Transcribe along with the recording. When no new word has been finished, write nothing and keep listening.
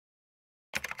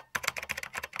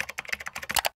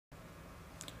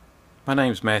My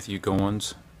name's Matthew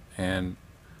Goins, and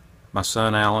my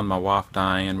son Alan, my wife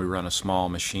Diane, we run a small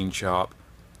machine shop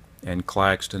in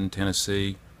Claxton,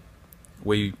 Tennessee.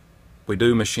 We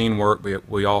do machine work, but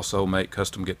we also make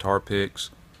custom guitar picks.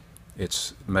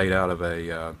 It's made out of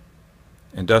a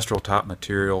industrial type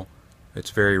material.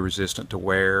 It's very resistant to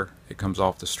wear. It comes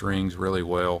off the strings really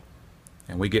well,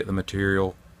 and we get the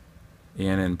material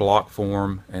in block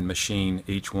form and machine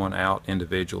each one out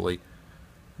individually.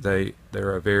 They're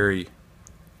a very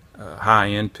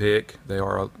high-end pick. They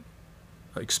are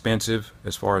expensive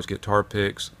as far as guitar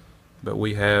picks, but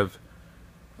we have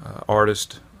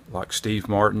artists like Steve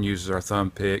Martin uses our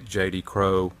thumb pick, J.D.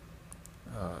 Crow,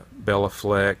 Bella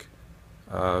Fleck,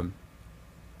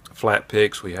 flat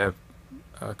picks. We have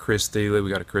Chris Thiele.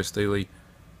 We got a Chris Thiele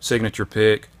signature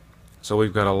pick. So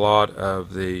we've got a lot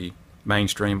of the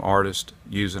mainstream artists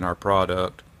using our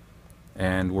product,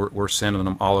 and we're sending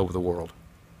them all over the world.